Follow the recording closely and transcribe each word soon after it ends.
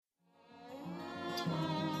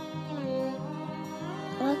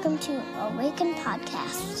welcome to Awaken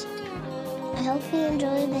Podcast. I hope you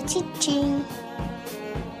enjoy the teaching.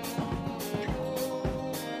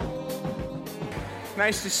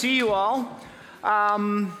 Nice to see you all.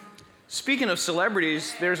 Speaking of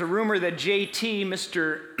celebrities, there's a rumor that JT,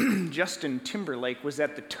 Mr. Justin Timberlake, was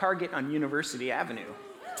at the Target on University Avenue.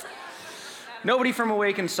 Nobody from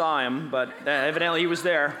Awaken saw him, but evidently he was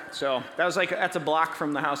there. So that's a block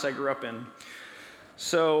from the house I grew up in.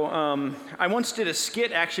 So I once did a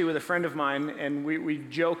skit actually with a friend of mine, and we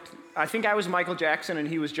joked. I think I was Michael Jackson and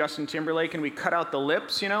he was Justin Timberlake, and we cut out the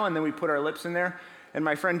lips, and then we put our lips in there. And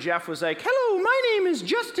my friend Jeff was like, "Hello, my name is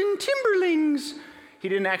Justin Timberlings." He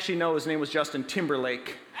didn't actually know his name was Justin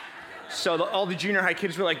Timberlake. So all the junior high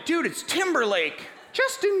kids were like, "Dude, it's Timberlake,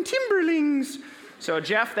 Justin Timberlings." So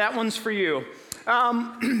Jeff, that one's for you.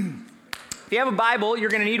 If you have a Bible, you're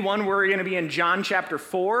going to need one. We're going to be in John chapter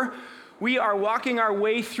 4. We are walking our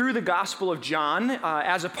way through the Gospel of John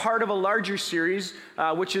as a part of a larger series,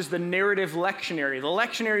 which is the Narrative Lectionary. The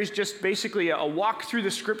lectionary is just basically a walk through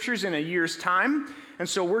the Scriptures in a year's time, and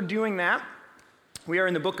so we're doing that. We are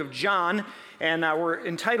in the book of John, and we're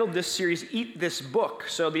entitled this series, Eat This Book.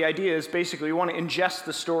 So the idea is basically we want to ingest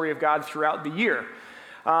the story of God throughout the year.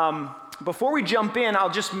 Before we jump in,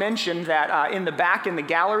 I'll just mention that in the back in the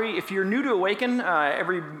gallery, if you're new to Awaken,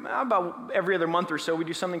 about every other month or so, we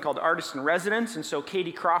do something called Artist in Residence. And so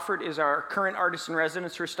Katie Crawford is our current Artist in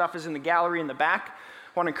Residence. Her stuff is in the gallery in the back.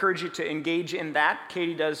 I want to encourage you to engage in that.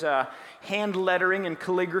 Katie does hand lettering and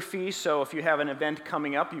calligraphy, so if you have an event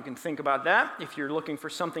coming up, you can think about that if you're looking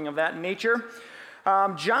for something of that nature.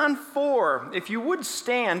 John 4, if you would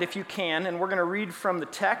stand if you can, and we're going to read from the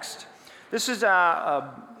text. This is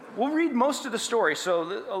we'll read most of the story, so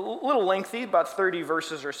a little lengthy, about 30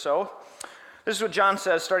 verses or so. This is what John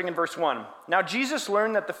says, starting in verse 1. Now Jesus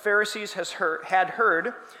learned that the Pharisees had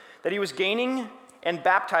heard that he was gaining and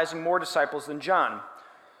baptizing more disciples than John,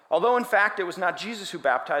 although in fact it was not Jesus who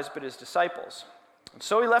baptized, but his disciples. And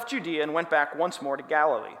so he left Judea and went back once more to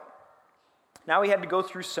Galilee. Now he had to go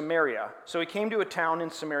through Samaria, so he came to a town in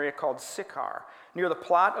Samaria called Sychar, near the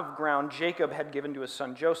plot of ground Jacob had given to his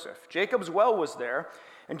son Joseph. Jacob's well was there,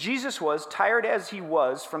 and Jesus was, tired as he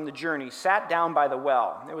was from the journey, sat down by the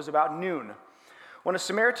well. It was about noon. When a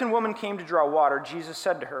Samaritan woman came to draw water, Jesus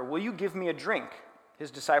said to her, "Will you give me a drink?"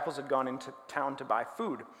 His disciples had gone into town to buy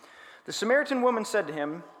food. The Samaritan woman said to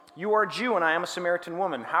him, "You are a Jew and I am a Samaritan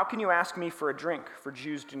woman. How can you ask me for a drink? For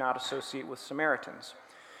Jews do not associate with Samaritans."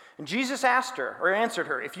 And Jesus answered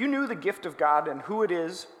her, "If you knew the gift of God and who it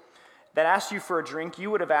is that asked you for a drink,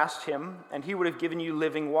 you would have asked him, and he would have given you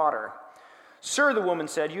living water." "Sir," the woman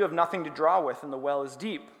said, "you have nothing to draw with, and the well is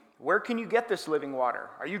deep. Where can you get this living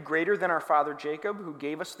water? Are you greater than our father Jacob, who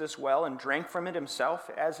gave us this well and drank from it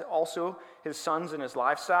himself, as also his sons and his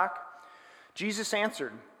livestock?" Jesus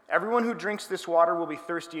answered, "Everyone who drinks this water will be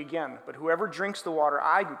thirsty again, but whoever drinks the water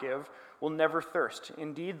I give will never thirst.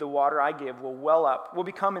 Indeed, the water I give will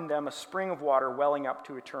become in them a spring of water welling up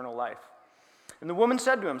to eternal life." And the woman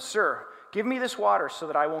said to him, "Sir, give me this water so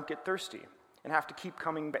that I won't get thirsty and have to keep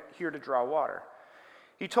coming back here to draw water."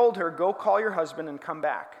 He told her, "Go call your husband and come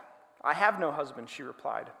back." "I have no husband," she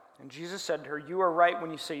replied. And Jesus said to her, "You are right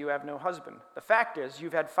when you say you have no husband. The fact is,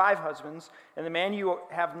 you've had 5 husbands, and the man you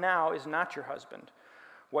have now is not your husband.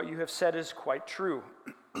 What you have said is quite true."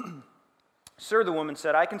 "Sir," the woman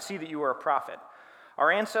said, "I can see that you are a prophet.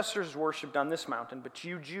 Our ancestors worshipped on this mountain, but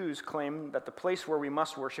you Jews claim that the place where we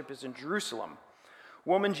must worship is in Jerusalem."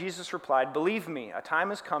 "Woman," Jesus replied, "believe me, a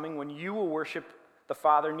time is coming when you will worship the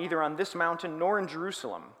Father neither on this mountain nor in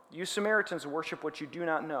Jerusalem. You Samaritans worship what you do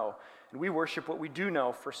not know, and we worship what we do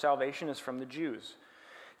know, for salvation is from the Jews.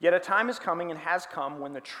 Yet a time is coming and has come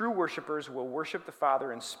when the true worshipers will worship the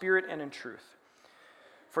Father in spirit and in truth.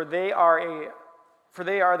 For they are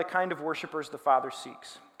the kind of worshipers the Father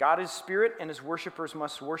seeks. God is spirit, and his worshipers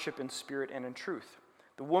must worship in spirit and in truth."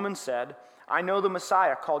 The woman said, "I know the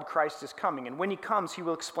Messiah, called Christ, is coming, and when he comes, he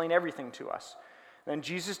will explain everything to us." Then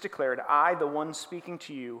Jesus declared, "I, the one speaking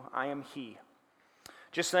to you, I am he."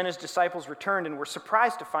 Just then his disciples returned and were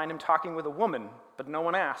surprised to find him talking with a woman, but no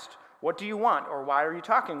one asked, "What do you want?" or "Why are you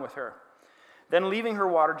talking with her?" Then leaving her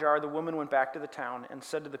water jar, the woman went back to the town and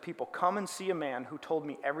said to the people, "Come and see a man who told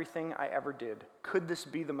me everything I ever did. Could this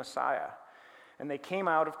be the Messiah?" And they came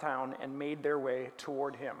out of town and made their way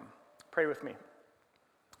toward him. Pray with me.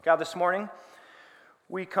 God, this morning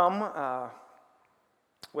we come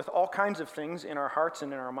with all kinds of things in our hearts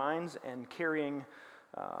and in our minds, and carrying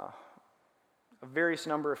a various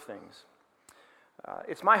number of things.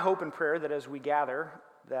 It's my hope and prayer that as we gather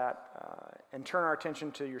and turn our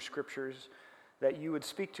attention to your scriptures, that you would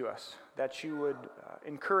speak to us, that you would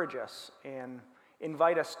encourage us and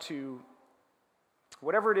invite us to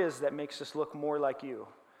whatever it is that makes us look more like you,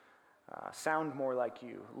 sound more like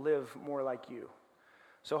you, live more like you.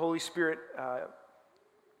 So Holy Spirit,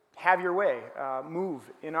 have your way, move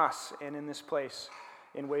in us and in this place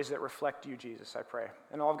in ways that reflect you, Jesus, I pray.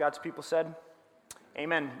 And all of God's people said,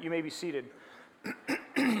 amen. You may be seated.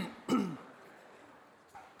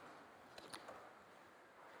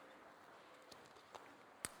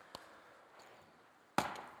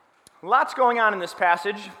 Lots going on in this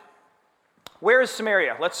passage. Where is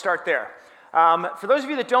Samaria? Let's start there. For those of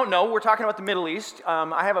you that don't know, we're talking about the Middle East.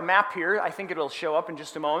 I have a map here. I think it'll show up in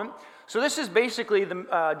just a moment. So this is basically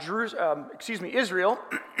Israel.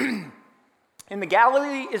 In the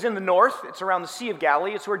Galilee is in the north. It's around the Sea of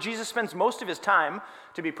Galilee. It's where Jesus spends most of his time,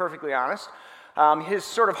 to be perfectly honest. His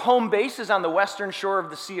sort of home base is on the western shore of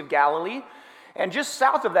the Sea of Galilee. And just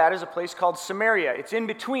south of that is a place called Samaria. It's in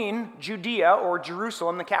between Judea, or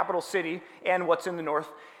Jerusalem, the capital city, and what's in the north.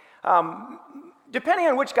 Depending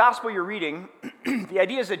on which gospel you're reading, the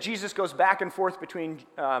idea is that Jesus goes back and forth between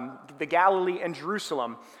the Galilee and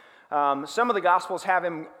Jerusalem. Some of the gospels have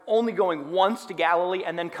him only going once to Galilee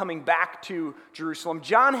and then coming back to Jerusalem.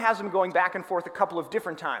 John has him going back and forth a couple of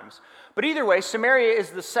different times. But either way, Samaria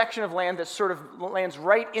is the section of land that sort of lands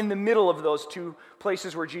right in the middle of those two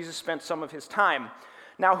places where Jesus spent some of his time.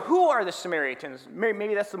 Now, who are the Samaritans?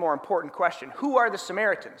 Maybe that's the more important question. Who are the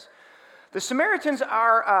Samaritans? The Samaritans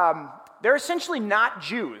are, they're essentially not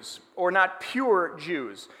Jews, or not pure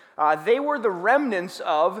Jews. They were the remnants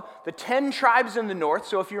of the 10 tribes in the north.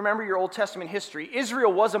 So if you remember your Old Testament history,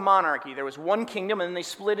 Israel was a monarchy. There was one kingdom, and then they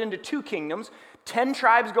split into 2 kingdoms. 10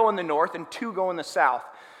 tribes go in the north, and 2 go in the south.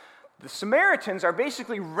 The Samaritans are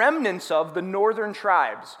basically remnants of the northern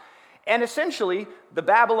tribes. And essentially, the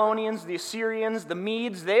Babylonians, the Assyrians, the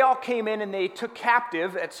Medes, they all came in and they took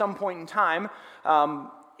captive at some point in time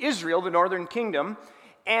Israel, the northern kingdom.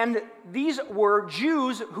 And these were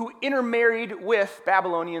Jews who intermarried with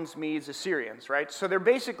Babylonians, Medes, Assyrians, right? So they're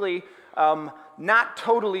basically not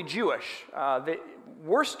totally Jewish.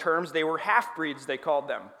 Worse terms, they were half-breeds, they called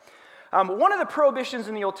them. One of the prohibitions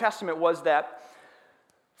in the Old Testament was that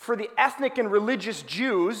for the ethnic and religious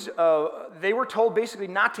Jews, they were told basically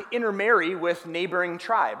not to intermarry with neighboring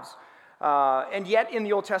tribes. And yet in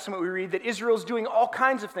the Old Testament we read that Israel's doing all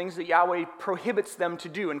kinds of things that Yahweh prohibits them to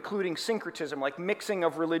do, including syncretism, like mixing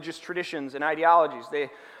of religious traditions and ideologies. They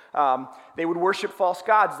would worship false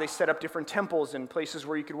gods. They set up different temples and places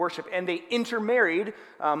where you could worship. And they intermarried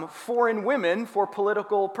foreign women for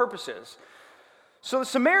political purposes. So the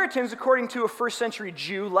Samaritans, according to a first century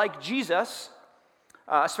Jew like Jesus,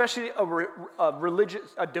 especially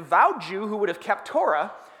a devout Jew who would have kept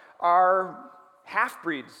Torah, are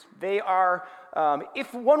half-breeds. They are,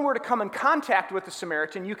 if one were to come in contact with a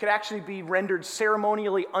Samaritan, you could actually be rendered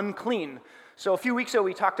ceremonially unclean. So a few weeks ago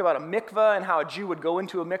we talked about a mikveh and how a Jew would go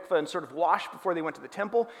into a mikveh and sort of wash before they went to the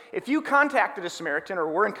temple. If you contacted a Samaritan or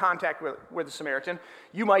were in contact with a Samaritan,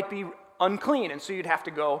 you might be unclean, and so you'd have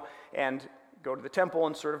to go to the temple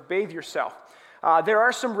and sort of bathe yourself. There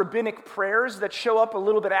are some rabbinic prayers that show up a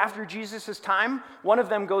little bit after Jesus' time. One of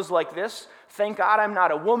them goes like this: "Thank God I'm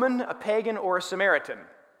not a woman, a pagan, or a Samaritan."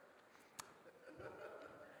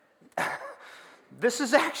 This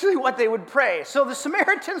is actually what they would pray. So the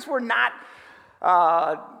Samaritans were not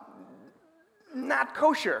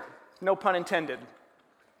kosher, no pun intended.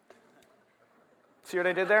 See what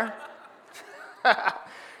I did there?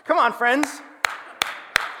 Come on, friends.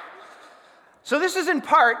 So this is in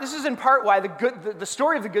part why the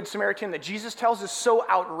story of the Good Samaritan that Jesus tells is so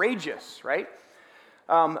outrageous, right?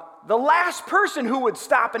 The last person who would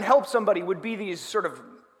stop and help somebody would be these sort of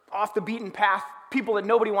off the beaten path people that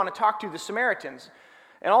nobody want to talk to, the Samaritans.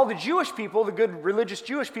 And all the Jewish people, the good religious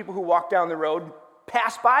Jewish people who walk down the road,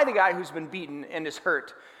 pass by the guy who's been beaten and is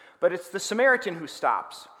hurt. But it's the Samaritan who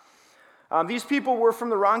stops. These people were from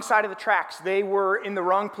the wrong side of the tracks. They were in the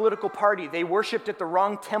wrong political party. They worshipped at the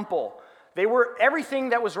wrong temple. Everything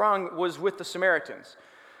that was wrong was with the Samaritans.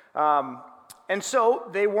 And so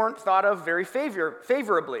they weren't thought of very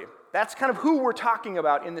favorably. That's kind of who we're talking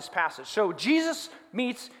about in this passage. So Jesus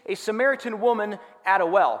meets a Samaritan woman at a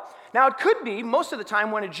well. Now it could be, most of the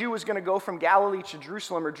time when a Jew was going to go from Galilee to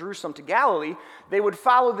Jerusalem or Jerusalem to Galilee, they would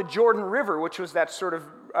follow the Jordan River, which was that sort of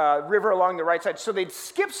river along the right side. So they'd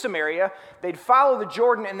skip Samaria, they'd follow the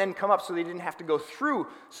Jordan and then come up so they didn't have to go through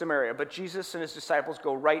Samaria. But Jesus and his disciples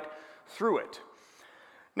go right through it.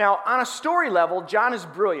 Now, on a story level, John is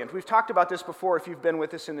brilliant. We've talked about this before if you've been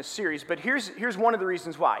with us in this series, but here's one of the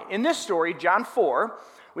reasons why. In this story, John 4,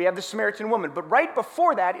 we have the Samaritan woman, but right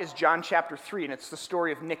before that is John chapter 3, and it's the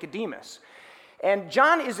story of Nicodemus. And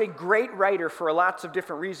John is a great writer for lots of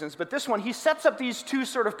different reasons, but this one, he sets up these two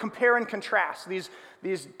sort of compare and contrast, these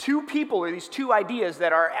two people or these two ideas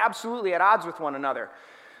that are absolutely at odds with one another.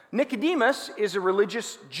 Nicodemus is a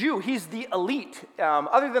religious Jew. He's the elite.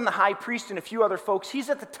 Other than the high priest and a few other folks, he's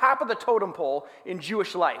at the top of the totem pole in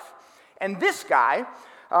Jewish life. And this guy,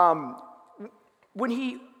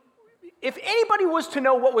 if anybody was to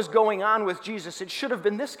know what was going on with Jesus, it should have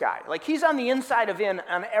been this guy. Like, he's on the inside of in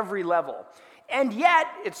on every level. And yet,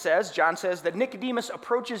 John says, that Nicodemus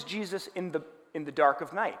approaches Jesus in the dark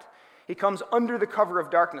of night. He comes under the cover of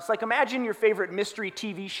darkness. Like, imagine your favorite mystery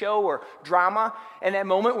TV show or drama, and that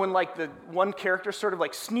moment when, like, the one character sort of,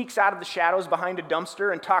 like, sneaks out of the shadows behind a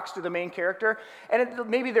dumpster and talks to the main character, and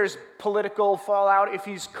maybe there's political fallout if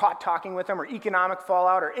he's caught talking with him, or economic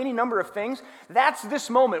fallout, or any number of things. That's this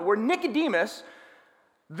moment where Nicodemus,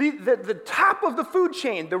 the top of the food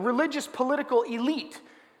chain, the religious political elite,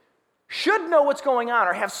 should know what's going on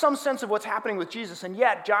or have some sense of what's happening with Jesus, and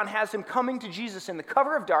yet John has him coming to Jesus in the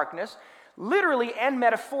cover of darkness, literally and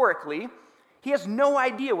metaphorically. He has no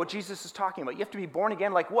idea what Jesus is talking about. You have to be born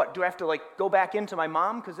again? Like what? Do I have to go back into my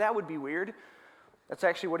mom? Because that would be weird. That's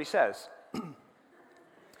actually what he says.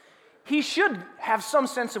 He should have some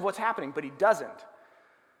sense of what's happening, but he doesn't.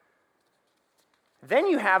 Then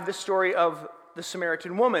you have the story of the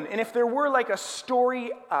Samaritan woman. And if there were like a story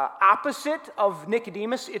opposite of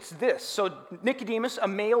Nicodemus, it's this. So Nicodemus, a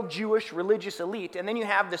male Jewish religious elite, and then you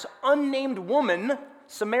have this unnamed woman,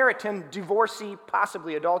 Samaritan, divorcee,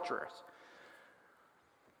 possibly adulteress.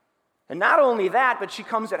 And not only that, but she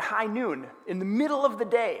comes at high noon, in the middle of the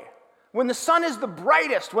day, when the sun is the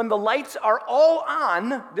brightest, when the lights are all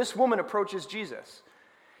on, this woman approaches Jesus.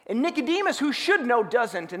 And Nicodemus, who should know,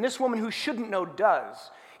 doesn't, and this woman who shouldn't know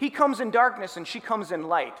does. He comes in darkness and she comes in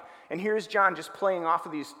light. And here's John just playing off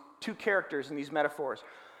of these two characters and these metaphors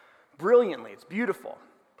brilliantly. It's beautiful.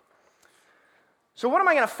 So what am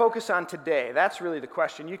I going to focus on today? That's really the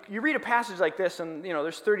question. You read a passage like this and,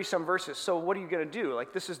 there's 30-some verses. So what are you going to do?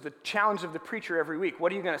 Like, this is the challenge of the preacher every week.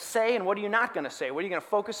 What are you going to say and what are you not going to say? What are you going to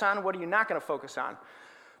focus on and what are you not going to focus on?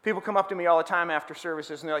 People come up to me all the time after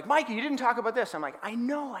services and they're like, Mikey, you didn't talk about this. I'm like, I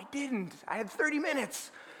know, I didn't. I had 30 minutes.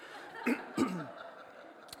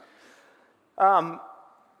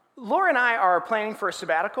 Laura and I are planning for a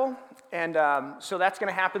sabbatical, and so that's going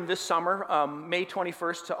to happen this summer, May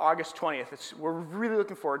 21st to August 20th. We're really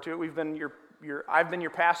looking forward to it. We've been I've been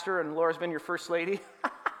your pastor, and Laura's been your first lady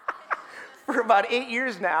for about 8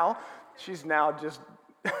 years now. She's now just...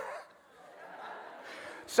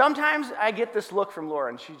 Sometimes I get this look from Laura,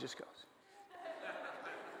 and she just goes.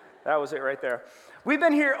 That was it right there. We've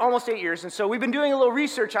been here almost 8 years, and so we've been doing a little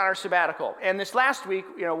research on our sabbatical. And this last week,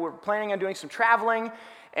 we're planning on doing some traveling,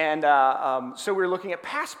 and so we're looking at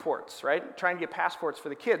passports, right? Trying to get passports for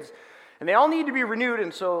the kids. And they all need to be renewed,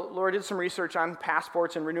 and so Laura did some research on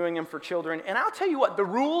passports and renewing them for children. And I'll tell you what, the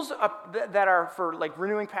rules that are for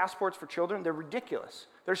renewing passports for children, they're ridiculous.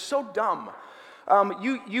 They're so dumb.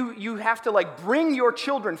 You have to bring your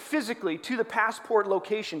children physically to the passport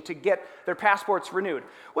location to get their passports renewed,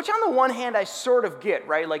 which on the one hand I sort of get,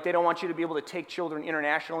 right? Like, they don't want you to be able to take children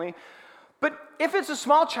internationally. But if it's a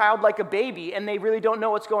small child like a baby and they really don't know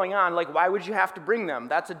what's going on, why would you have to bring them?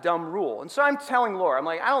 That's a dumb rule. And so I'm telling Laura, I'm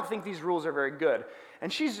like, I don't think these rules are very good.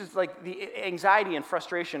 And she's just the anxiety and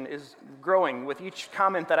frustration is growing with each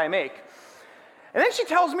comment that I make. And then she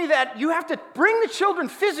tells me that you have to bring the children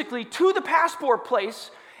physically to the passport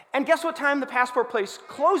place, and guess what time the passport place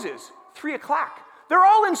closes? 3 o'clock. They're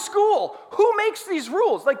all in school. Who makes these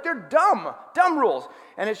rules? They're dumb rules.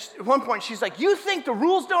 And at one point she's like, you think the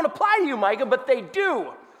rules don't apply to you, Micah, but they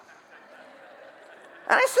do. And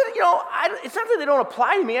I said, it's not that they don't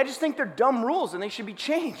apply to me, I just think they're dumb rules and they should be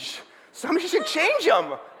changed. Somebody should change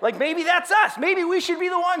them. Maybe that's us. Maybe we should be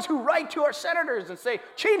the ones who write to our senators and say,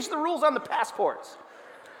 change the rules on the passports.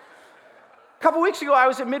 A couple weeks ago, I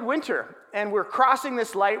was at Midwinter, and we're crossing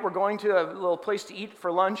this light. We're going to a little place to eat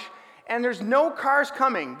for lunch, and there's no cars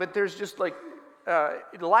coming, but there's just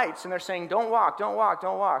lights, and they're saying, don't walk, don't walk,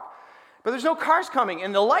 don't walk. But there's no cars coming,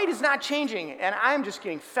 and the light is not changing, and I'm just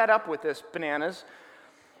getting fed up with this bananas.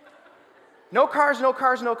 No cars, no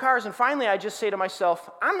cars, no cars. And finally, I just say to myself,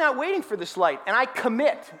 I'm not waiting for this light. And I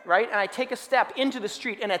commit, right? And I take a step into the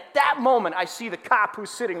street. And at that moment, I see the cop who's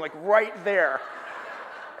sitting right there.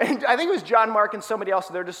 And I think it was John Mark and somebody else.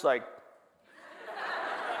 They're just we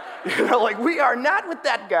are not with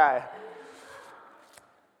that guy.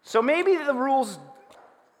 So maybe the rules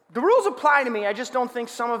apply to me. I just don't think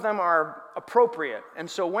some of them are appropriate. And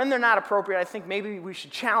so when they're not appropriate, I think maybe we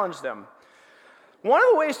should challenge them. One of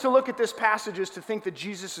the ways to look at this passage is to think that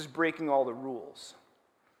Jesus is breaking all the rules.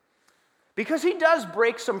 because he does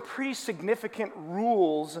break some pretty significant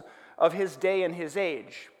rules of his day and his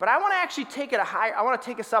age. But I want to actually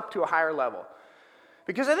take us up to a higher level.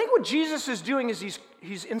 Because I think what Jesus is doing is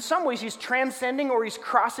he's in some ways he's transcending or he's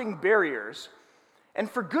crossing barriers, and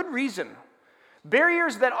for good reason.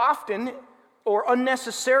 Barriers that often or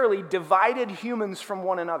unnecessarily divided humans from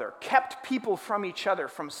one another, kept people from each other,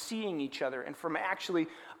 from seeing each other, and from actually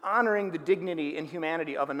honoring the dignity and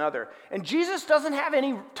humanity of another. And Jesus doesn't have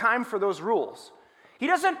any time for those rules. He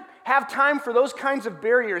doesn't have time for those kinds of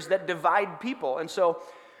barriers that divide people. And so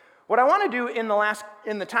what I want to do in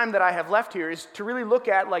the time that I have left here is to really look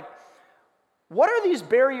at, like, what are these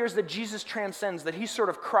barriers that Jesus transcends, that he sort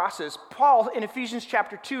of crosses? Paul in Ephesians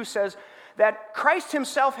chapter 2 says that Christ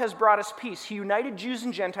himself has brought us peace. He united Jews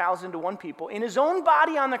and Gentiles into one people. In his own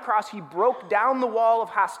body on the cross, he broke down the wall of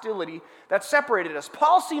hostility that separated us.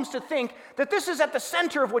 Paul seems to think that this is at the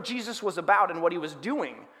center of what Jesus was about and what he was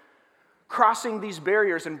doing, crossing these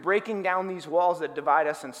barriers and breaking down these walls that divide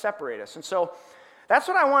us and separate us. And so that's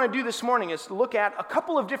what I want to do this morning, is look at a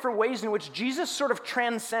couple of different ways in which Jesus sort of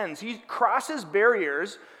transcends. He crosses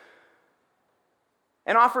barriers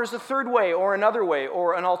and offers a third way or another way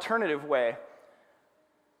or an alternative way.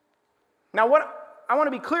 Now, what I want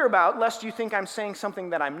to be clear about, lest you think I'm saying something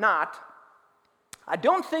that I'm not, I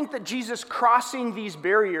don't think that Jesus crossing these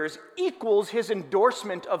barriers equals his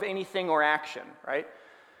endorsement of anything or action, right?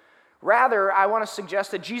 Rather, I want to suggest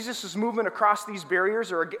that Jesus' movement across these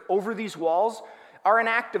barriers or over these walls are an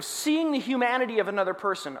act of seeing the humanity of another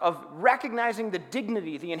person, of recognizing the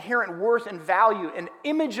dignity, the inherent worth and value and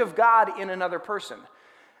image of God in another person.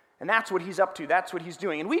 And that's what he's up to. That's what he's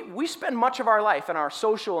doing. And we spend much of our life, in our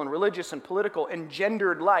social and religious and political and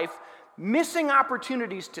gendered life, missing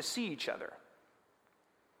opportunities to see each other.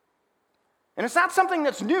 And it's not something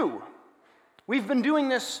that's new. We've been doing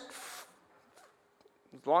this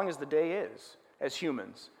as long as the day is, as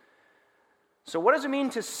humans. So what does it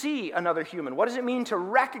mean to see another human? What does it mean to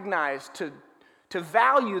recognize, to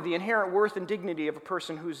value the inherent worth and dignity of a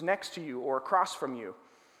person who's next to you or across from you?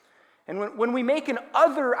 And when we make an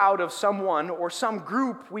other out of someone or some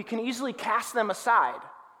group, we can easily cast them aside.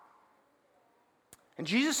 And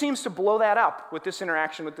Jesus seems to blow that up with this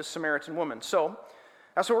interaction with this Samaritan woman. So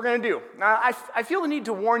that's what we're going to do. Now, I feel the need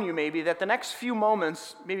to warn you maybe that the next few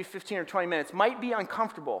moments, maybe 15 or 20 minutes, might be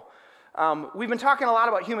uncomfortable. We've been talking a lot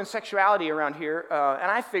about human sexuality around here,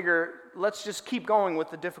 and I figure let's just keep going with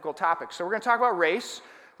the difficult topics. So we're going to talk about race,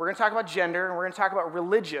 we're going to talk about gender, and we're going to talk about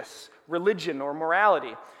religion or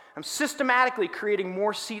morality. I'm systematically creating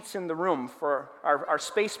more seats in the room for our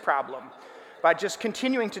space problem by just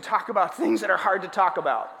continuing to talk about things that are hard to talk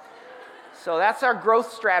about. So that's our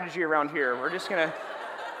growth strategy around here. We're just going to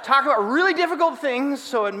talk about really difficult things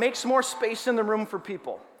so it makes more space in the room for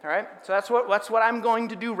people. All right? So that's what I'm going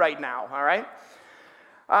to do right now. All right?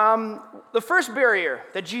 The first barrier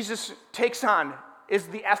that Jesus takes on is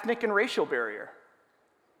the ethnic and racial barrier.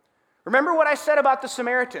 Remember what I said about the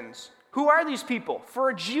Samaritans. Who are these people? For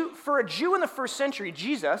a Jew in the first century,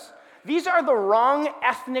 Jesus, these are the wrong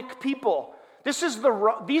ethnic people.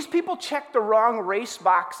 These people check the wrong race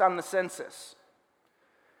box on the census.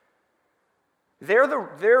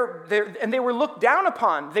 And they were looked down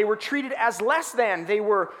upon. They were treated as less than. They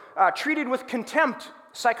were treated with contempt.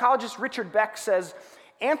 Psychologist Richard Beck says,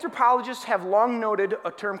 anthropologists have long noted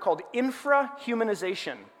a term called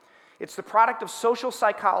infrahumanization. It's the product of social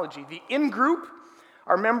psychology. The in-group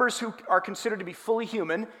are members who are considered to be fully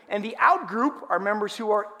human, and the out-group are members who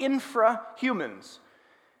are infrahumans.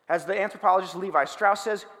 As the anthropologist Levi Strauss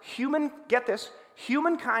says,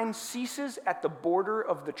 humankind ceases at the border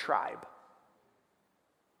of the tribe.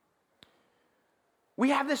 We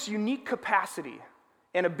have this unique capacity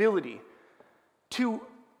and ability to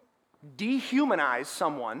dehumanize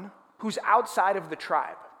someone who's outside of the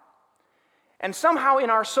tribe. And somehow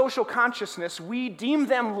in our social consciousness, we deem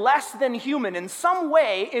them less than human in some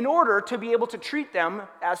way in order to be able to treat them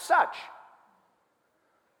as such.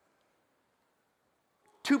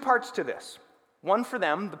 Two parts to this. One for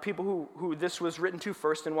them, the people who this was written to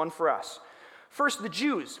first, and one for us. First, the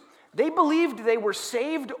Jews. They believed they were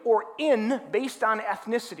saved or in based on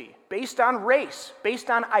ethnicity, based on race,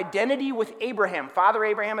 based on identity with Abraham. Father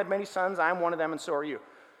Abraham had many sons, I'm one of them, and so are you,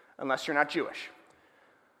 unless you're not Jewish.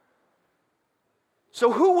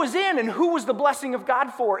 So who was in and who was the blessing of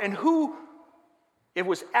God for? And who? It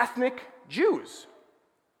was ethnic Jews.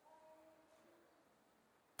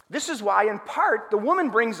 This is why, in part, the woman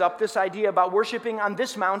brings up this idea about worshiping on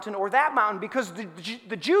this mountain or that mountain, because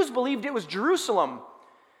the Jews believed it was Jerusalem.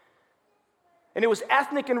 And it was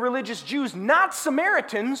ethnic and religious Jews, not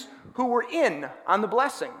Samaritans, who were in on the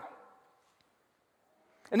blessing.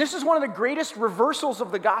 And this is one of the greatest reversals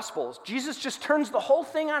of the Gospels. Jesus just turns the whole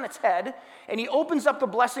thing on its head, and he opens up the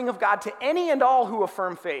blessing of God to any and all who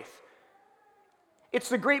affirm faith. It's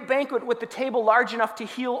the great banquet with the table large enough to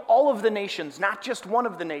heal all of the nations, not just one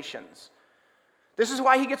of the nations. This is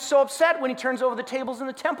why he gets so upset when he turns over the tables in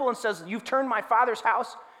the temple and says, "You've turned my Father's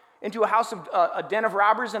house into a house of a den of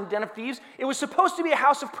robbers and a den of thieves." It was supposed to be a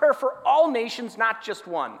house of prayer for all nations, not just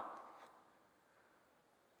one.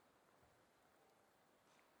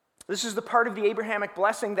 This is the part of the Abrahamic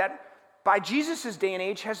blessing that by Jesus' day and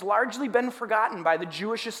age has largely been forgotten by the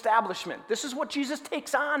Jewish establishment. This is what Jesus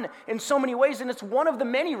takes on in so many ways, and it's one of the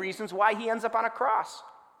many reasons why he ends up on a cross.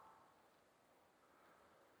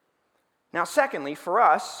 Now, secondly, for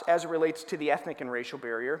us, as it relates to the ethnic and racial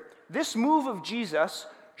barrier, this move of Jesus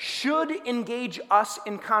should engage us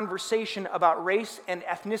in conversation about race and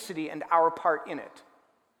ethnicity and our part in it.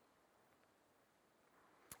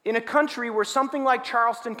 In a country where something like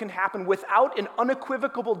Charleston can happen without an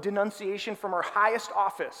unequivocal denunciation from our highest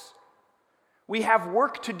office, we have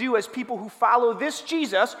work to do as people who follow this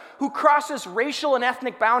Jesus who crosses racial and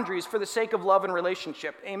ethnic boundaries for the sake of love and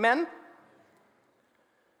relationship. Amen?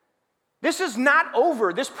 This is not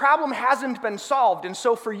over. This problem hasn't been solved. And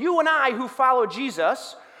so for you and I who follow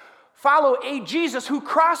Jesus, follow a Jesus who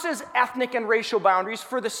crosses ethnic and racial boundaries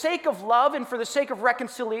for the sake of love and for the sake of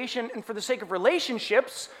reconciliation and for the sake of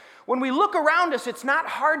relationships, when we look around us, it's not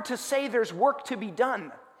hard to say there's work to be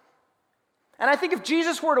done. And I think if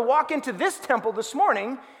Jesus were to walk into this temple this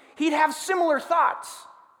morning, he'd have similar thoughts.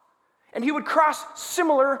 And he would cross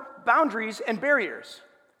similar boundaries and barriers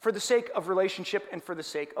for the sake of relationship and for the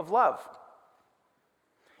sake of love.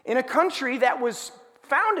 In a country that was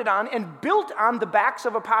founded on and built on the backs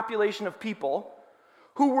of a population of people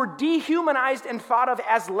who were dehumanized and thought of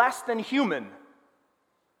as less than human,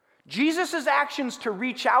 Jesus' actions to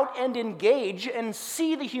reach out and engage and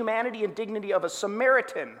see the humanity and dignity of a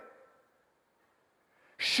Samaritan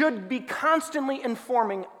should be constantly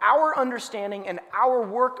informing our understanding and our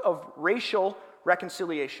work of racial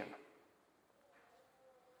reconciliation.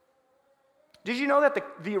 Did you know that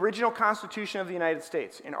the original Constitution of the United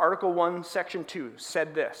States, in Article 1, Section 2,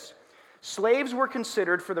 said this: slaves were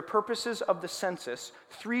considered, for the purposes of the census,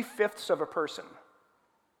 3/5 of a person.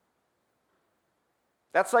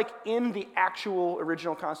 That's like in the actual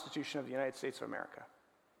original Constitution of the United States of America.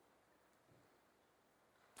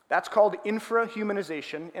 That's called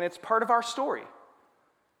infrahumanization, and it's part of our story.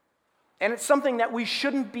 And it's something that we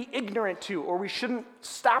shouldn't be ignorant to, or we shouldn't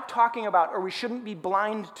stop talking about, or we shouldn't be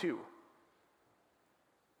blind to.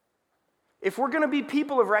 If we're going to be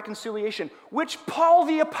people of reconciliation, which Paul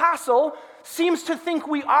the Apostle seems to think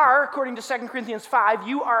we are, according to 2 Corinthians 5,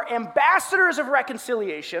 you are ambassadors of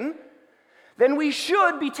reconciliation, then we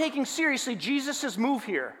should be taking seriously Jesus' move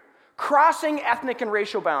here, crossing ethnic and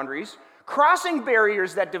racial boundaries, crossing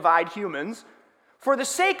barriers that divide humans, for the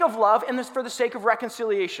sake of love and for the sake of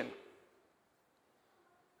reconciliation.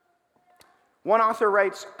 One author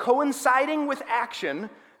writes, coinciding with action,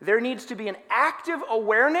 there needs to be an active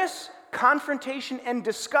awareness, confrontation, and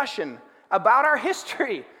discussion about our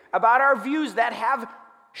history, about our views that have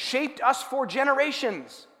shaped us for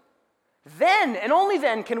generations. Then, and only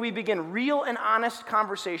then, can we begin real and honest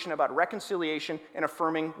conversation about reconciliation and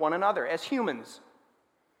affirming one another as humans.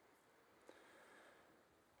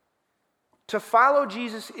 To follow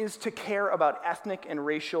Jesus is to care about ethnic and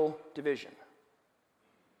racial division.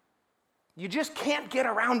 You just can't get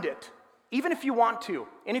around it, even if you want to.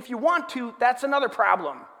 And if you want to, that's another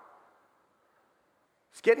problem.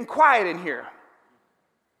 It's getting quiet in here.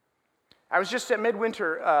 I was just at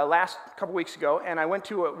Midwinter last couple weeks ago, and I went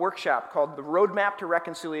to a workshop called The Roadmap to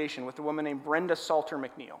Reconciliation with a woman named Brenda Salter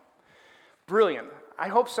McNeil. Brilliant. I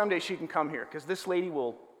hope someday she can come here, because this lady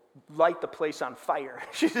will light the place on fire.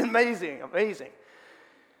 She's amazing, amazing.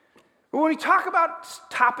 But when we talk about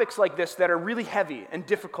topics like this that are really heavy and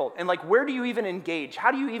difficult, and like where do you even engage?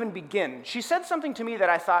 How do you even begin? She said something to me that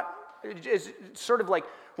I thought is sort of like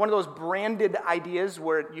one of those branded ideas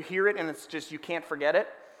where you hear it and it's just, you can't forget it.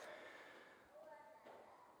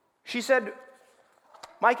 She said,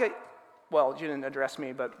 Micah, well, she didn't address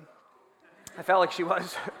me, but I felt like she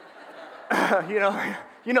was. you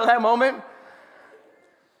know that moment?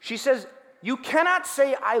 She says, you cannot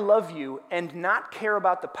say I love you and not care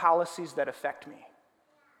about the policies that affect me.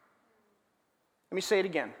 Let me say it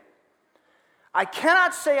again. I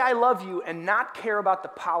cannot say I love you and not care about the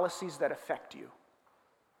policies that affect you.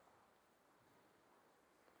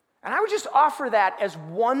 And I would just offer that as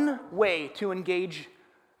one way to engage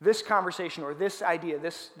this conversation or this idea,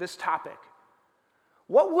 this topic.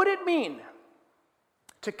 What would it mean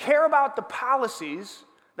to care about the policies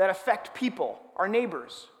that affect people, our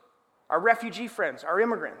neighbors, our refugee friends, our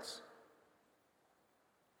immigrants.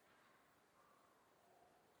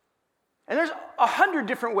 And there's 100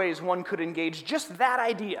 different ways one could engage just that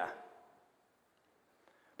idea.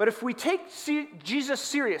 But if we take Jesus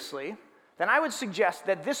seriously, then I would suggest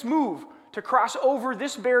that this move to cross over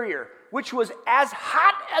this barrier, which was as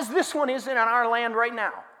hot as this one is in our land right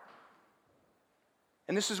now,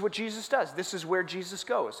 and this is what Jesus does. This is where Jesus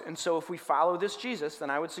goes. And so if we follow this Jesus, then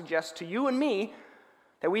I would suggest to you and me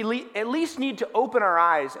that we at least need to open our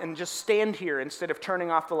eyes and just stand here instead of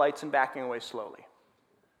turning off the lights and backing away slowly.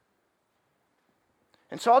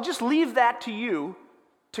 And so I'll just leave that to you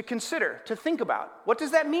to consider, to think about. What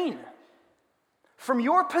does that mean? From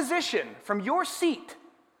your position, from your seat,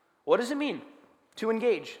 what does it mean to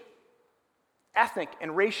engage ethnic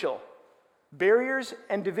and racial barriers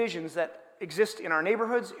and divisions that exist in our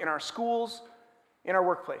neighborhoods, in our schools, in our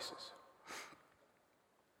workplaces?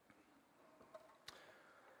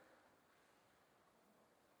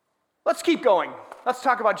 Let's keep going. Let's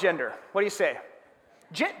talk about gender. What do you say?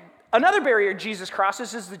 Another barrier Jesus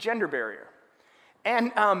crosses is the gender barrier.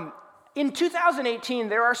 And in 2018,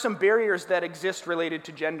 there are some barriers that exist related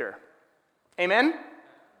to gender. Amen?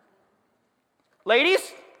 Ladies?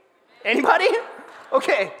 Anybody?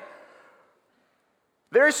 Okay.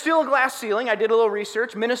 There is still a glass ceiling. I did a little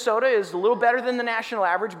research. Minnesota is a little better than the national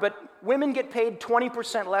average, but women get paid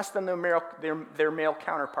 20% less than their male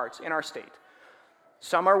counterparts in our state.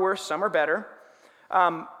 Some are worse, some are better.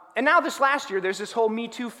 And now this last year, there's this whole Me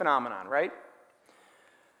Too phenomenon, right?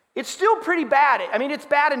 It's still pretty bad. I mean, it's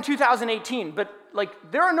bad in 2018, but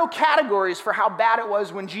there are no categories for how bad it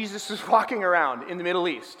was when Jesus was walking around in the Middle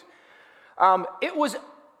East. It was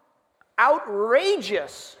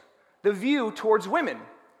outrageous, the view towards women.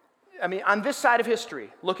 I mean, on this side of history,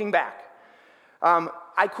 looking back.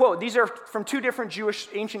 I quote, these are from two different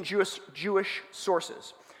ancient Jewish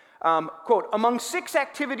sources. Quote, among 6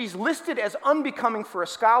 activities listed as unbecoming for a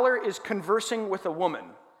scholar is conversing with a woman.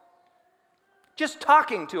 Just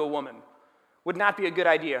talking to a woman would not be a good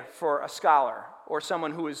idea for a scholar or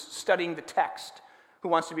someone who is studying the text, who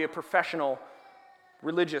wants to be a professional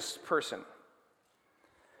religious person.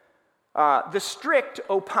 The strict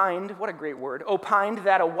opined, what a great word, opined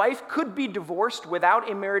that a wife could be divorced without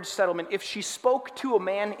a marriage settlement if she spoke to a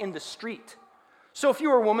man in the street. So if you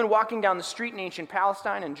were a woman walking down the street in ancient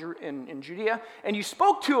Palestine and in Judea, and you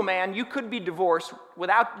spoke to a man, you could be divorced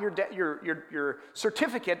without your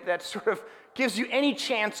certificate that sort of gives you any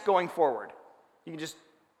chance going forward. You can just,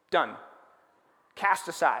 done. Cast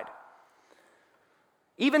aside.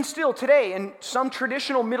 Even still today, in some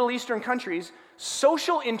traditional Middle Eastern countries,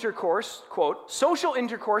 social intercourse, quote, social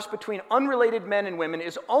intercourse between unrelated men and women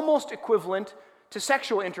is almost equivalent to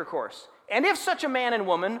sexual intercourse. And if such a man and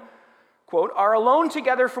woman, quote, are alone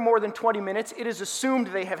together for more than 20 minutes, it is assumed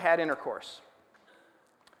they have had intercourse.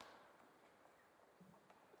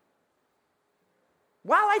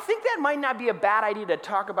 While I think that might not be a bad idea to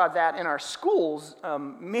talk about that in our schools,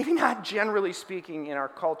 maybe not generally speaking in our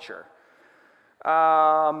culture.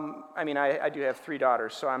 I mean, I do have 3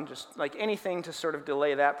 daughters, so I'm just, anything to sort of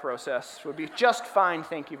delay that process would be just fine,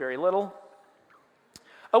 thank you very little.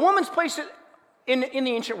 A woman's place in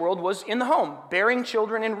the ancient world was in the home, bearing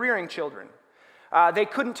children and rearing children. They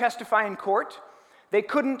couldn't testify in court. They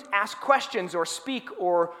couldn't ask questions or speak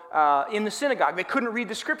or in the synagogue. They couldn't read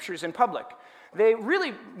the scriptures in public. They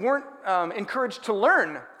really weren't encouraged to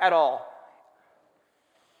learn at all.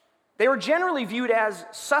 They were generally viewed as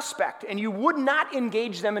suspect, and you would not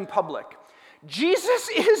engage them in public. Jesus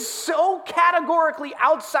is so categorically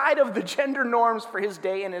outside of the gender norms for his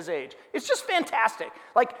day and his age. It's just fantastic.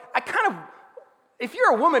 If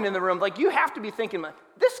you're a woman in the room, you have to be thinking,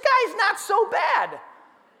 this guy's not so bad.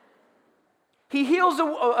 He heals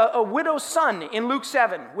a widow's son in Luke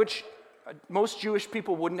 7, which most Jewish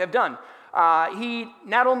people wouldn't have done. He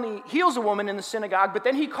not only heals a woman in the synagogue, but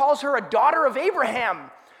then he calls her a daughter of Abraham,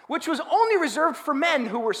 which was only reserved for men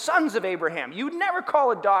who were sons of Abraham. You would never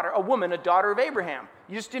call a woman a daughter of Abraham.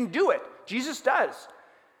 You just didn't do it. Jesus does.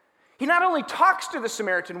 He not only talks to the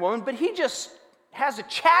Samaritan woman, but he just has a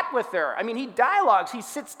chat with her. I mean, he dialogues. He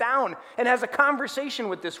sits down and has a conversation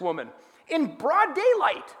with this woman in broad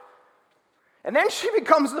daylight. And then she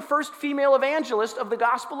becomes the first female evangelist of the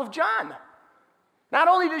Gospel of John. Not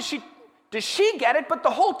only does she get it, but the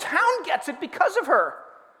whole town gets it because of her.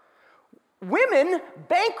 Women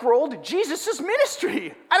bankrolled Jesus'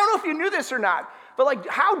 ministry. I don't know if you knew this or not, but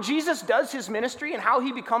how Jesus does his ministry and how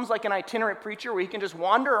he becomes an itinerant preacher where he can just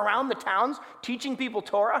wander around the towns teaching people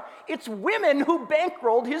Torah, it's women who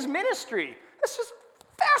bankrolled his ministry. This is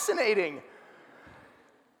fascinating.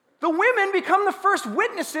 the women become the first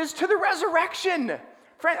witnesses to the resurrection.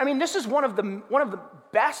 Friend, I mean, this is one of the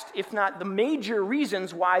best, if not the major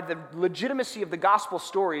reasons why the legitimacy of the gospel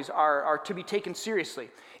stories are to be taken seriously.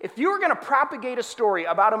 If you were going to propagate a story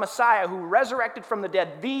about a Messiah who resurrected from the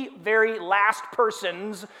dead, the very last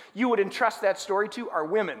persons you would entrust that story to are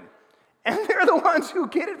women. And they're the ones who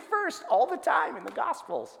get it first all the time in the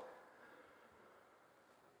Gospels.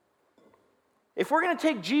 If we're going to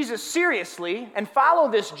take Jesus seriously and follow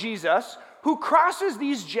this Jesus who crosses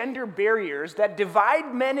these gender barriers that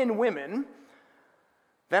divide men and women,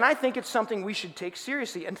 then I think it's something we should take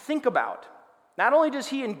seriously and think about. Not only does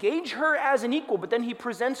he engage her as an equal, but then he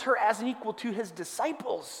presents her as an equal to his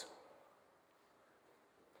disciples.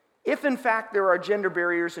 If in fact there are gender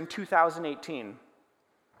barriers in 2018,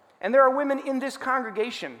 and there are women in this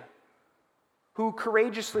congregation who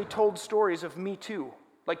courageously told stories of Me Too,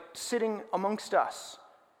 like sitting amongst us.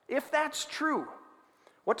 If that's true,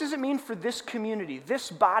 what does it mean for this community,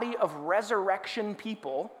 this body of resurrection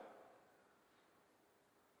people,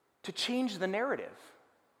 to change the narrative?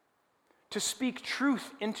 To speak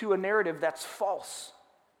truth into a narrative that's false,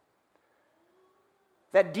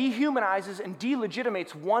 that dehumanizes and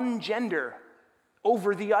delegitimates one gender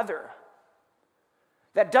over the other,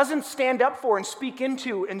 that doesn't stand up for and speak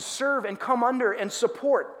into and serve and come under and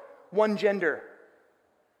support one gender.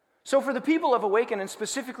 So for the people of Awaken, and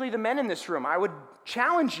specifically the men in this room, I would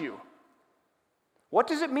challenge you. What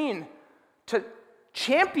does it mean to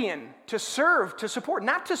champion, to serve, to support,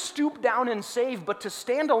 not to stoop down and save, but to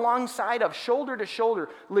stand alongside of, shoulder to shoulder,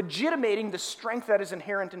 legitimating the strength that is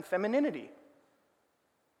inherent in femininity?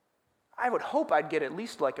 I would hope I'd get at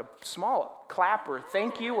least like a small clap or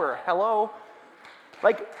thank you or hello.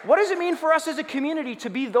 Like, what does it mean for us as a community to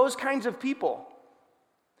be those kinds of people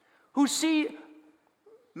who see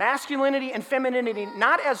masculinity and femininity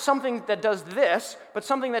not as something that does this, but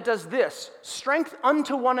something that does this, strength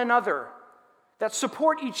unto one another, that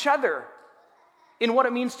support each other in what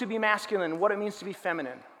it means to be masculine, what it means to be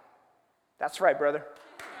feminine? That's right, brother.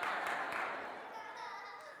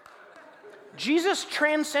 Jesus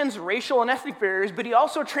transcends racial and ethnic barriers, but he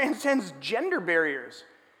also transcends gender barriers.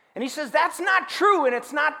 And he says that's not true, and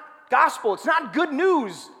it's not gospel, it's not good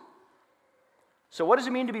news. So what does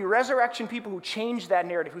it mean to be resurrection people who change that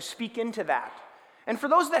narrative, who speak into that? And for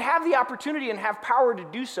those that have the opportunity and have power to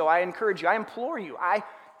do so, I encourage you, I implore you, I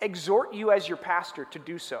exhort you as your pastor to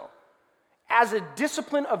do so, as a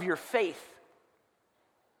discipline of your faith.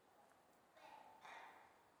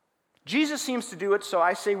 Jesus seems to do it, so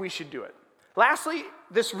I say we should do it. Lastly,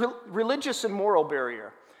 this religious and moral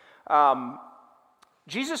barrier.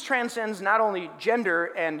 Jesus transcends not only gender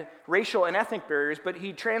and racial and ethnic barriers, but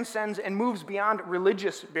he transcends and moves beyond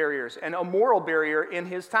religious barriers and a moral barrier in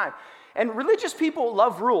his time. And religious people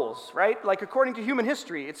love rules, right? Like according to human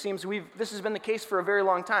history, it seems this has been the case for a very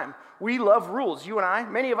long time. We love rules. You and I,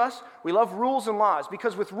 many of us, we love rules and laws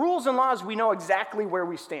because with rules and laws, we know exactly where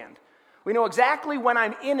we stand. We know exactly when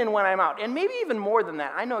I'm in and when I'm out. And maybe even more than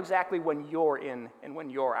that, I know exactly when you're in and when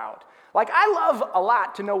you're out. Like, I love a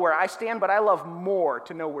lot to know where I stand, but I love more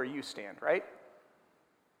to know where you stand, right?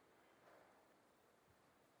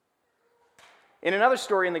 In another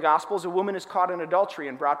story in the Gospels, a woman is caught in adultery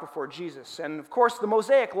and brought before Jesus. And of course, the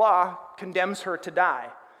Mosaic law condemns her to die.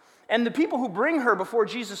 And the people who bring her before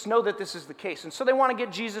Jesus know that this is the case. And so they want to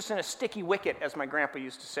get Jesus in a sticky wicket, as my grandpa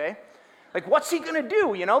used to say. Like, what's he going to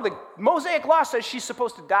do? You know, the Mosaic law says she's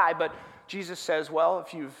supposed to die, but Jesus says, well,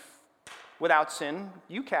 if you've without sin,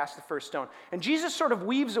 you cast the first stone. And Jesus sort of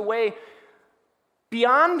weaves away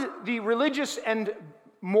beyond the religious and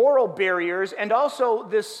moral barriers and also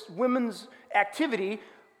this women's activity,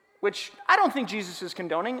 which I don't think Jesus is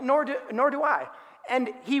condoning, nor do I. And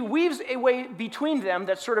he weaves a way between them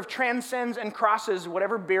that sort of transcends and crosses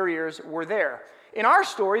whatever barriers were there. In our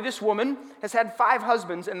story, this woman has had 5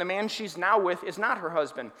 husbands, and the man she's now with is not her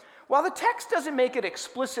husband. While the text doesn't make it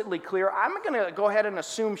explicitly clear, I'm going to go ahead and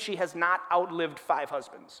assume she has not outlived 5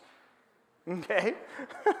 husbands. Okay?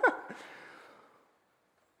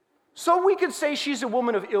 So we could say she's a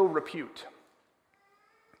woman of ill repute.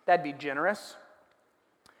 That'd be generous.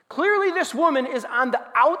 Clearly, this woman is on the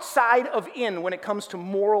outside of in when it comes to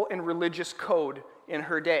moral and religious code in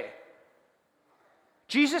her day.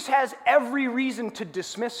 Jesus has every reason to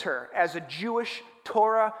dismiss her as a Jewish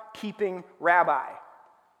Torah-keeping rabbi.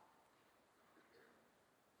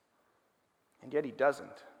 And yet he doesn't.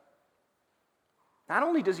 Not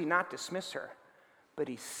only does he not dismiss her, but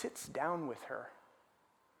he sits down with her.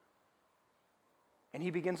 And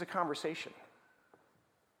he begins a conversation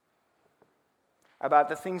about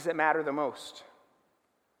the things that matter the most.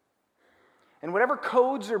 And whatever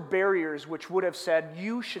codes or barriers which would have said,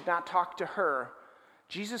 you should not talk to her,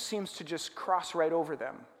 Jesus seems to just cross right over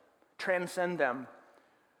them, transcend them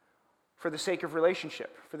for the sake of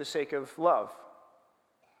relationship, for the sake of love.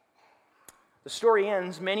 The story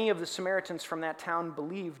ends, many of the Samaritans from that town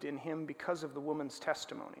believed in him because of the woman's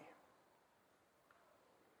testimony.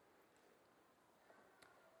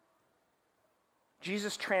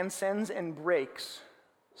 Jesus transcends and breaks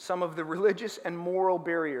some of the religious and moral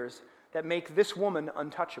barriers that make this woman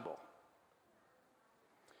untouchable.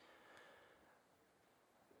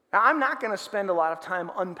 Now, I'm not going to spend a lot of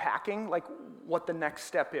time unpacking like what the next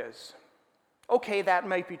step is. Okay, that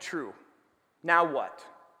might be true. Now what?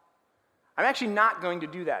 I'm actually not going to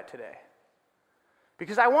do that today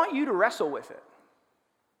because I want you to wrestle with it.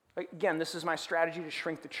 Again, this is my strategy to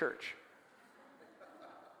shrink the church.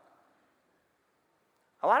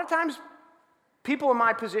 A lot of times, people in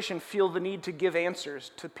my position feel the need to give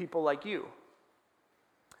answers to people like you.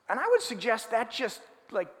 And I would suggest that just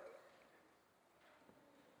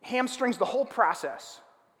hamstrings the whole process.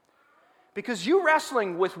 Because you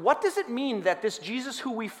wrestling with what does it mean that this Jesus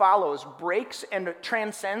who we follow breaks and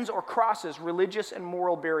transcends or crosses religious and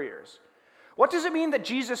moral barriers? What does it mean that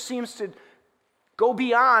Jesus seems to go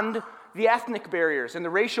beyond the ethnic barriers and the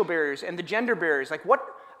racial barriers and the gender barriers? I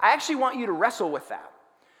actually want you to wrestle with that.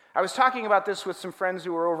 I was talking about this with some friends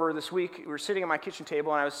who were over this week. We were sitting at my kitchen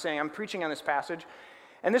table, and I was saying, I'm preaching on this passage.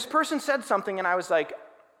 And this person said something, and I was like,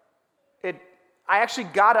 I actually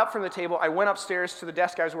got up from the table. I went upstairs to the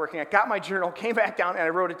desk I was working at, got my journal, came back down, and I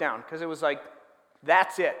wrote it down because it was like,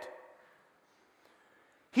 that's it.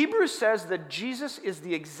 Hebrews says that Jesus is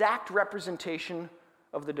the exact representation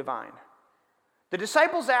of the divine. The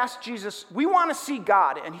disciples asked Jesus, we want to see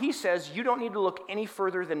God, and he says, you don't need to look any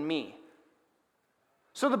further than me.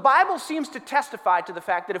 So the Bible seems to testify to the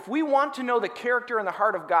fact that if we want to know the character and the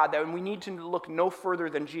heart of God, then we need to look no further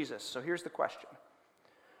than Jesus. So here's the question.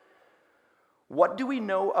 What do we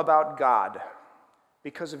know about God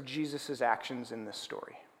because of Jesus' actions in this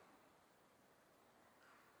story?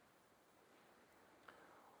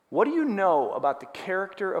 What do you know about the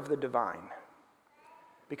character of the divine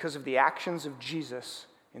because of the actions of Jesus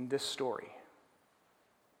in this story?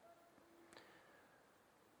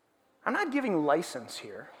 I'm not giving license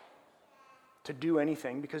here to do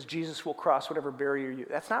anything because Jesus will cross whatever barrier you...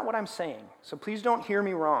 That's not what I'm saying. So please don't hear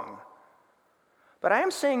me wrong. But I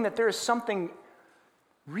am saying that there is something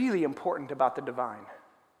really important about the divine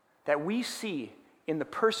that we see in the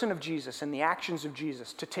person of Jesus and the actions of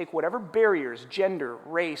Jesus to take whatever barriers, gender,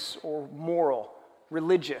 race, or moral,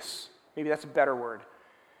 religious, maybe that's a better word,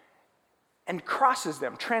 and crosses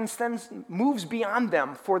them, transcends, moves beyond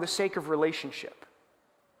them for the sake of relationship.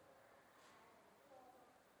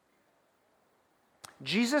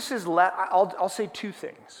 Jesus is, I'll say two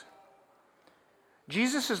things.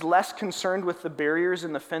 Jesus is less concerned with the barriers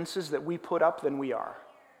and the fences that we put up than we are.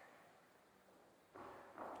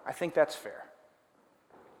 I think that's fair.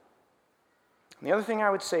 And the other thing I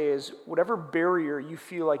would say is, whatever barrier you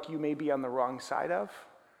feel like you may be on the wrong side of,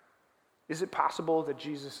 is it possible that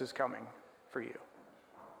Jesus is coming for you?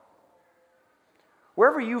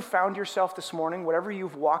 Wherever you've found yourself this morning, whatever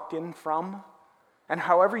you've walked in from, and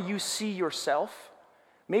however you see yourself,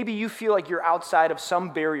 maybe you feel like you're outside of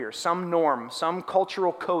some barrier, some norm, some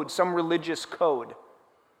cultural code, some religious code.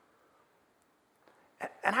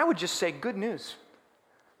 And I would just say, good news.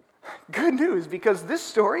 Good news, because this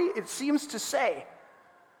story, it seems to say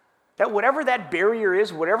that whatever that barrier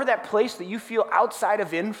is, whatever that place that you feel outside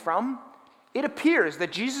of in from, it appears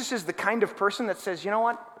that Jesus is the kind of person that says, you know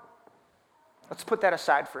what? Let's put that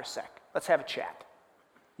aside for a sec. Let's have a chat.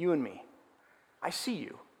 You and me. I see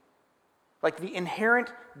you. Like the inherent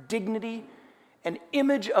dignity and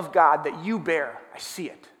image of God that you bear, I see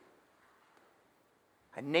it.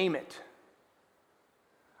 I name it.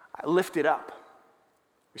 I lift it up.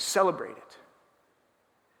 We celebrate it.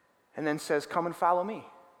 And then says, come and follow me.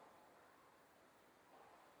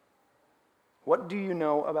 What do you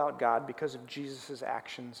know about God because of Jesus'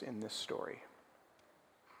 actions in this story?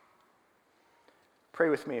 Pray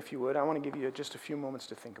with me if you would. I want to give you just a few moments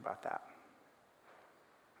to think about that.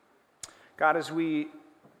 God, as we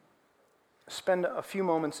spend a few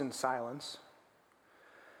moments in silence,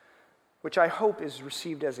 which I hope is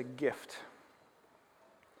received as a gift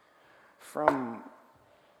from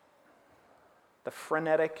the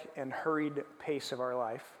frenetic and hurried pace of our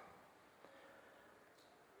life,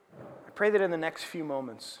 I pray that in the next few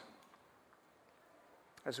moments,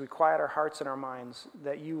 as we quiet our hearts and our minds,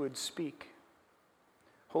 that you would speak.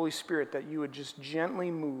 Holy Spirit, that you would just gently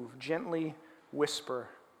move, gently whisper.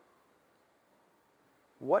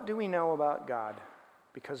 What do we know about God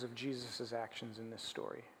because of Jesus' actions in this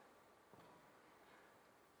story.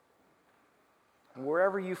 And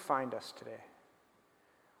wherever you find us today,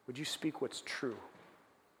 would you speak what's true?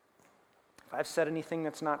 If I've said anything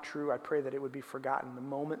that's not true, I pray that it would be forgotten the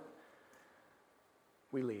moment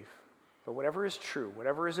we leave. But whatever is true,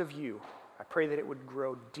 whatever is of you, I pray that it would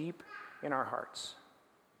grow deep in our hearts.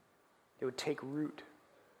 It would take root.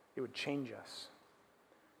 It would change us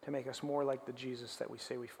to make us more like the Jesus that we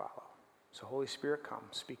say we follow. So Holy Spirit, come,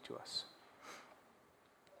 speak to us.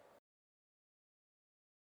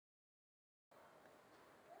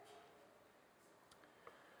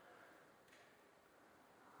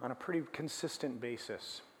 On a pretty consistent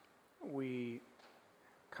basis, we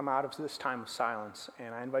come out of this time of silence,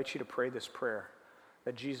 and I invite you to pray this prayer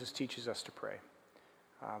that Jesus teaches us to pray.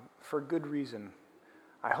 For good reason.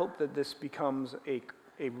 I hope that this becomes a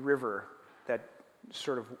river that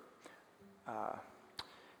sort of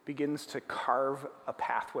begins to carve a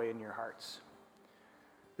pathway in your hearts.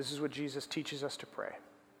 This is what Jesus teaches us to pray.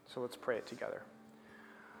 So let's pray it together.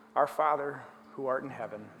 Our Father, who art in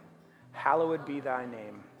heaven, hallowed be thy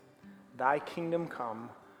name. Thy kingdom come,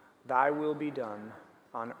 thy will be done,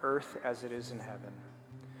 on earth as it is in heaven.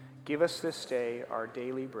 Give us this day our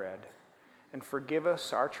daily bread, and forgive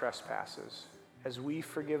us our trespasses, as we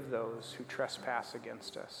forgive those who trespass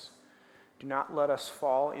against us. Do not let us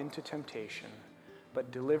fall into temptation,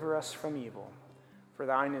 but deliver us from evil. For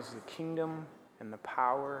thine is the kingdom, and the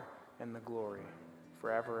power, and the glory,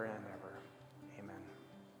 forever and ever. Amen.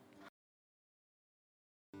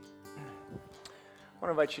 I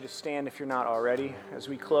want to invite you to stand if you're not already as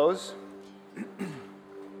we close.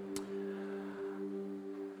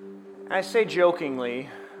 I say jokingly,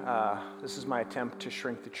 this is my attempt to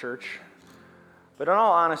shrink the church, but in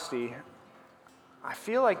all honesty, I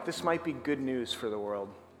feel like this might be good news for the world,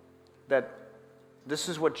 that this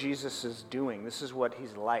is what Jesus is doing, this is what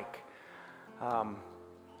he's like.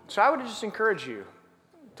 So I would just encourage you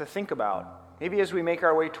to think about, maybe as we make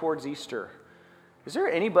our way towards Easter, is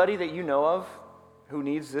there anybody that you know of who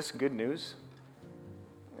needs this good news?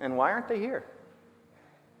 And why aren't they here?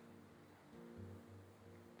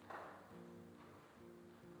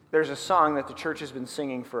 There's a song that the church has been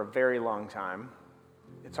singing for a very long time.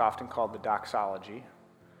 It's often called the doxology.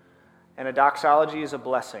 And a doxology is a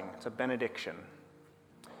blessing. It's a benediction.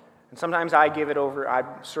 And sometimes I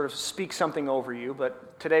sort of speak something over you,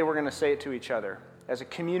 but today we're going to say it to each other as a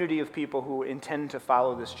community of people who intend to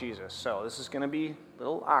follow this Jesus. So this is going to be a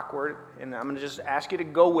little awkward, and I'm going to just ask you to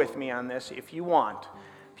go with me on this if you want.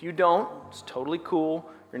 If you don't, it's totally cool.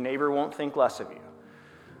 Your neighbor won't think less of you.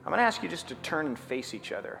 I'm going to ask you just to turn and face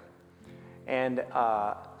each other. And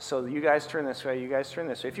so you guys turn this way, you guys turn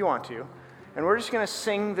this way, if you want to. And we're just going to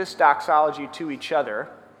sing this doxology to each other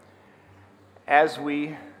as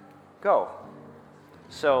we go.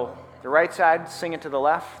 So the right side, sing it to the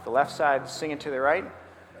left side, sing it to the right.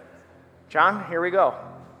 John, here we go.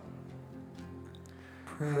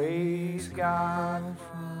 Praise God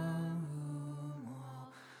from whom all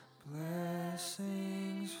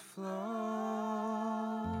blessings flow.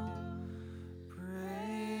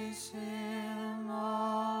 Praise him,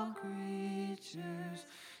 all creatures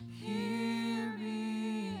here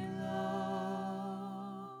below.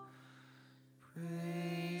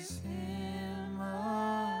 Praise him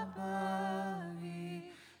above the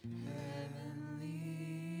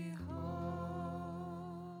heavenly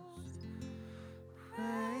host.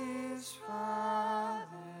 Praise Father,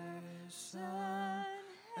 Son,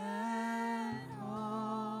 and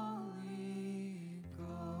Holy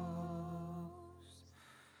Ghost.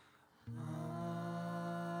 Amen.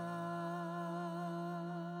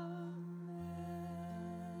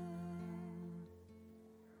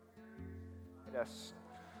 Yes,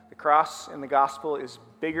 the cross in the gospel is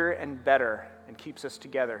bigger and better and keeps us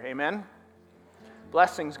together. Amen?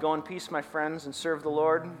 Blessings. Go in peace, my friends, and serve the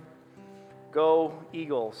Lord. Go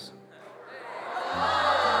Eagles.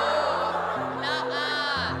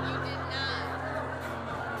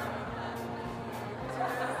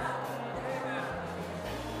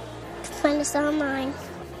 Find us online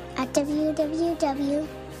at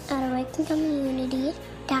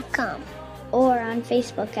www.awakencommunity.com or on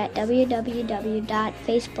Facebook at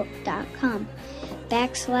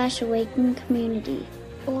www.facebook.com/awakencommunity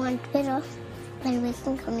or on Twitter at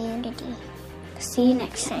Awaken Community. See you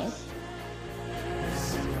next time.